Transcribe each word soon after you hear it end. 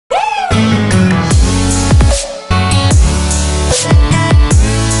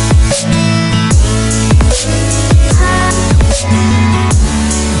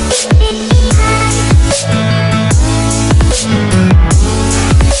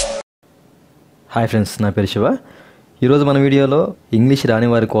Hi friends, నా పేరు శివ. ఈరోజు మన వీడియోలో ఇంగ్లీష్ రాని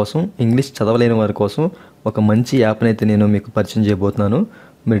వారి కోసం, ఇంగ్లీష్ చదవలేని వారి కోసం ఒక మంచి యాప్ని అయితే నేను మీకు పరిచయం చేయబోతున్నాను.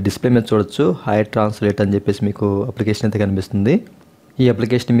 మీరు డిస్ప్లే మీద చూడొచ్చు, హాయ్ ట్రాన్స్లేట్ అని చెప్పేసి మీకు అప్లికేషన్ అయితే కనిపిస్తుంది. ఈ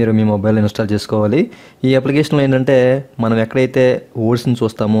అప్లికేషన్ మీరు మీ మొబైల్లో ఇన్స్టాల్ చేసుకోవాలి. ఈ అప్లికేషన్లో ఏంటంటే మనం ఎక్కడైతే వర్డ్స్ని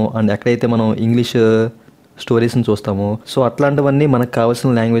చూస్తామో అండ్ ఎక్కడైతే మనం ఇంగ్లీష్ స్టోరీస్ని చూస్తామో సో అట్లాంటివన్నీ మనకు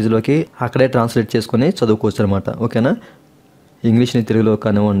కావాల్సిన లాంగ్వేజ్లోకి అక్కడే ట్రాన్స్లేట్ చేసుకొని చదువుకోవచ్చు అనమాట. ఓకేనా? ఇంగ్లీష్ని తెలుగులో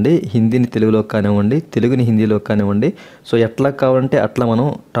కానివ్వండి, హిందీని తెలుగులో కానివ్వండి, తెలుగుని హిందీలో కానివ్వండి, సో ఎట్లా కావాలంటే అట్లా మనం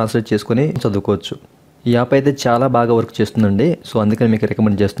ట్రాన్స్లేట్ చేసుకొని చదువుకోవచ్చు. ఈ యాప్ అయితే చాలా బాగా వర్క్ చేస్తుందండి. సో అందుకని మీకు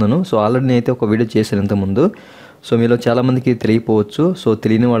రికమెండ్ చేస్తున్నాను. సో ఆల్రెడీ నేనైతే ఒక వీడియో చేశాను ఇంతకుముందు. సో మీలో చాలామందికి తెలియకపోవచ్చు. సో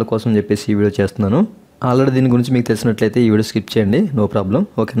తెలియని వాళ్ళ కోసం చెప్పేసి ఈ వీడియో చేస్తున్నాను. ఆల్రెడీ దీని గురించి మీకు తెలిసినట్లయితే ఈ వీడియో స్కిప్ చేయండి, నో ప్రాబ్లం.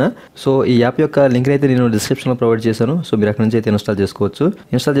 ఓకేనా? సో ఈ యాప్ యొక్క లింక్ అయితే నేను డిస్క్రిప్షన్లో ప్రొవైడ్ చేశాను. సో మీరు అక్కడి నుంచి అయితే ఇన్స్టాల్ చేసుకోవచ్చు.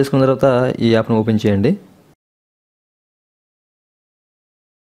 ఇన్స్టాల్ చేసుకున్న తర్వాత ఈ యాప్ను ఓపెన్ చేయండి.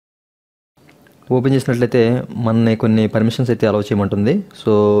 ఓపెన్ చేసినట్లయితే మనని కొన్ని పర్మిషన్స్ అయితే అలౌ చేయమంటుంది.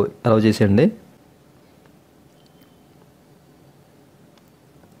 సో అలౌ చేసేయండి.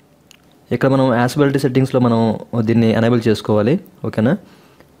 ఇక్కడ మనం యాక్సెసిబిలిటీ సెట్టింగ్స్లో మనం దీన్ని ఎనేబుల్ చేసుకోవాలి. ఓకేనా?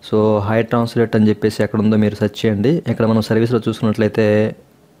 సో హాయ్ ట్రాన్స్లేట్ అని చెప్పేసి ఎక్కడ ఉందో మీరు సెర్చ్ చేయండి. ఇక్కడ మనం సర్వీస్లో చూసుకున్నట్లయితే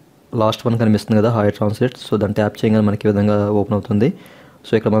లాస్ట్ వన్ కనిపిస్తుంది కదా, హాయ్ ట్రాన్స్లేట్. సో దాన్ని ట్యాప్ చేయగానే మనకి ఈ విధంగా ఓపెన్ అవుతుంది.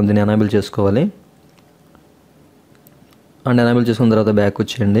 సో ఇక్కడ మనం దీన్ని ఎనేబుల్ చేసుకోవాలి. అండ్ ఎనేబుల్ చేసుకున్న తర్వాత బ్యాక్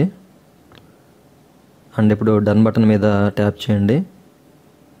వచ్చేయండి. అండ్ ఇప్పుడు డన్ బటన్ మీద ట్యాప్ చేయండి.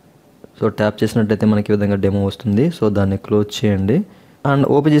 సో ట్యాప్ చేసినట్లయితే మనకి ఈ విధంగా డెమో వస్తుంది. సో దాన్ని క్లోజ్ చేయండి. అండ్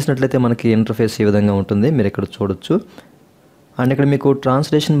ఓపెన్ చేసినట్లయితే మనకి ఇంటర్ఫేస్ ఈ విధంగా ఉంటుంది, మీరు ఇక్కడ చూడొచ్చు. అండ్ ఇక్కడ మీకు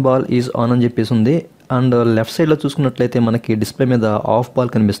ట్రాన్స్లేషన్ బాల్ ఈజ్ ఆన్ అని చెప్పేసి ఉంది. అండ్ లెఫ్ట్ సైడ్లో చూసుకున్నట్లయితే మనకి డిస్ప్లే మీద ఆఫ్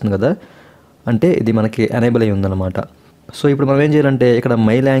బాల్ కనిపిస్తుంది కదా, అంటే ఇది మనకి ఎనేబుల్ అయి ఉందన్నమాట. సో ఇప్పుడు మనం ఏం చేయాలంటే ఇక్కడ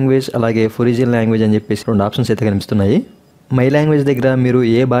మై లాంగ్వేజ్ అలాగే ఒరిజినల్ లాంగ్వేజ్ అని చెప్పేసి రెండు ఆప్షన్స్ అయితే కనిపిస్తున్నాయి. మై లాంగ్వేజ్ దగ్గర మీరు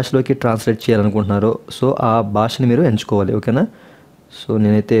ఏ భాషలోకి ట్రాన్స్లేట్ చేయాలనుకుంటున్నారో సో ఆ భాషని మీరు ఎంచుకోవాలి. ఓకేనా? సో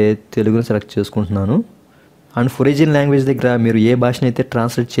నేనైతే తెలుగుని సెలెక్ట్ చేసుకుంటున్నాను. అండ్ ఒరిజినల్ లాంగ్వేజ్ దగ్గర మీరు ఏ భాషని అయితే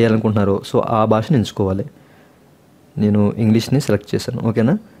ట్రాన్స్లేట్ చేయాలనుకుంటున్నారో సో ఆ భాషని ఎంచుకోవాలి. నేను ఇంగ్లీష్ని సెలెక్ట్ చేశాను.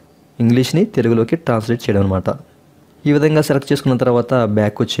 ఓకేనా? ఇంగ్లీష్ని తెలుగులోకి ట్రాన్స్లేట్ చేయడం అనమాట. ఈ విధంగా సెలెక్ట్ చేసుకున్న తర్వాత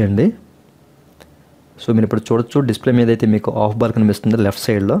బ్యాక్ వచ్చేయండి. సో మీరు ఇప్పుడు చూడొచ్చు, డిస్ప్లే మీద అయితే మీకు ఆఫ్ బార్ కనిపిస్తుంది లెఫ్ట్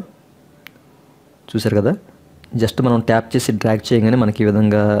సైడ్లో, చూసారు కదా. జస్ట్ మనం ట్యాప్ చేసి డ్రాగ్ చేయగానే మనకి ఈ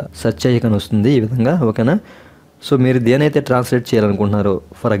విధంగా సెర్చ్ ఐకాన్ వస్తుంది ఈ విధంగా. ఓకేనా? సో మీరు దేనైతే ట్రాన్స్లేట్ చేయాలనుకుంటున్నారో,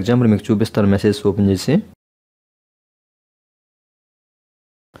 ఫర్ ఎగ్జాంపుల్ మీకు చూపిస్తాను మెసేజ్ ఓపెన్ చేసి.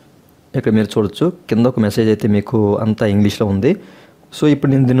 ఇక్కడ మీరు చూడొచ్చు, కింద ఒక మెసేజ్ అయితే మీకు అంతా ఇంగ్లీష్లో ఉంది. సో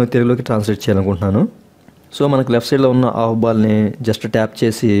ఇప్పుడు నేను దీన్ని తెలుగులోకి ట్రాన్స్లేట్ చేయాలనుకుంటున్నాను. సో మనకు లెఫ్ట్ సైడ్లో ఉన్న ఆఫ్ బాల్ని జస్ట్ ట్యాప్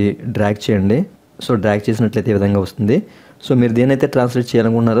చేసి డ్రాగ్ చేయండి. సో డ్రాగ్ చేసినట్లయితే ఈ విధంగా వస్తుంది. సో మీరు దేనైతే ట్రాన్స్లేట్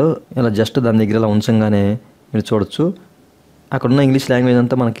చేయాలనుకుంటున్నారో ఇలా జస్ట్ దాని దగ్గర ఇలా ఉంచంగానే మీరు చూడొచ్చు, అక్కడున్న ఇంగ్లీష్ లాంగ్వేజ్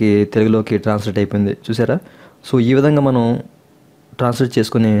అంతా మనకి తెలుగులోకి ట్రాన్స్లేట్ అయిపోయింది, చూసారా. సో ఈ విధంగా మనం ట్రాన్స్లేట్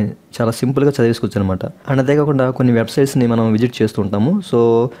చేసుకొని చాలా సింపుల్గా చదివేసుకోవచ్చు అనమాట. అండ్ అంతేకాకుండా కొన్ని వెబ్సైట్స్ని మనం విజిట్ చేస్తూ ఉంటాము. సో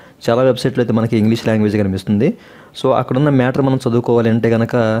చాలా వెబ్సైట్లో అయితే మనకి ఇంగ్లీష్ లాంగ్వేజ్ కనిపిస్తుంది. సో అక్కడున్న మ్యాటర్ మనం చదువుకోవాలి అంటే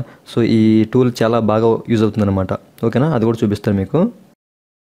కనుక సో ఈ టూల్ చాలా బాగా యూజ్ అవుతుంది అనమాట. ఓకేనా? అది కూడా చూపిస్తాను మీకు.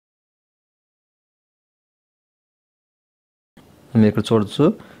 మీరు ఇక్కడ చూడొచ్చు,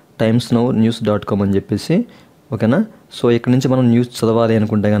 timesnownews.com అని చెప్పేసి. ఓకేనా? సో ఇక్కడ నుంచి మనం న్యూస్ చదవాలి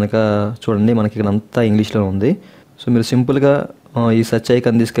అనుకుంటే కనుక చూడండి, మనకి ఇక్కడ అంతా ఇంగ్లీష్లో ఉంది. సో మీరు సింపుల్గా ఈ సెర్చ్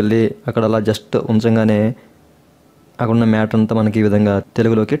ఐకాన్ తీసుకెళ్ళి అక్కడ అలా జస్ట్ ఉంచగానే అక్కడ ఉన్న మ్యాటర్ అంతా మనకి ఈ విధంగా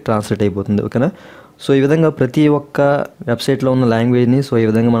తెలుగులోకి ట్రాన్స్లేట్ అయిపోతుంది. ఓకేనా? సో ఈ విధంగా ప్రతి ఒక్క వెబ్సైట్లో ఉన్న లాంగ్వేజ్ని సో ఈ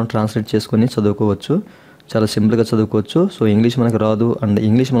విధంగా మనం ట్రాన్స్లేట్ చేసుకొని చదువుకోవచ్చు, చాలా సింపుల్గా చదువుకోవచ్చు. సో ఇంగ్లీష్ మనకు రాదు అండ్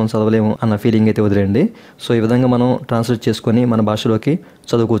ఇంగ్లీష్ మనం చదవలేము అన్న ఫీలింగ్ అయితే వదిలేయండి. సో ఈ విధంగా మనం ట్రాన్స్లేట్ చేసుకొని మన భాషలోకి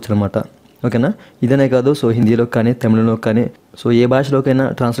చదువుకోవచ్చు అనమాట. ఓకేనా? ఇదనే కాదు, సో హిందీలో కానీ తమిళంలో కానీ సో ఏ భాషలోకైనా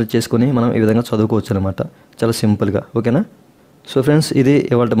ట్రాన్స్లేట్ చేసుకొని మనం ఈ విధంగా చదువుకోవచ్చు అనమాట, చాలా సింపుల్గా. ఓకేనా? సో ఫ్రెండ్స్, ఇది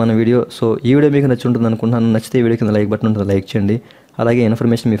ఇవాళ మన వీడియో. సో ఈ వీడియో మీకు నచ్చి ఉంటుంది అనుకుంటున్నాను. నచ్చితే ఈ వీడియో కింద లైక్ బటన్ ఉంటుంది, లైక్ చేయండి. అలాగే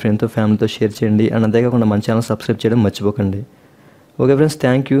ఇన్ఫర్మేషన్ మీ ఫ్రెండ్తో ఫ్యామిలీతో షేర్ చేయండి. అండ్ అంతేకాకుండా మన ఛానల్ సబ్స్క్రైబ్ చేయడం మర్చిపోకండి. Okay friends,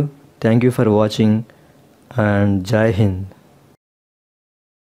 thank you for watching and జై హింద్.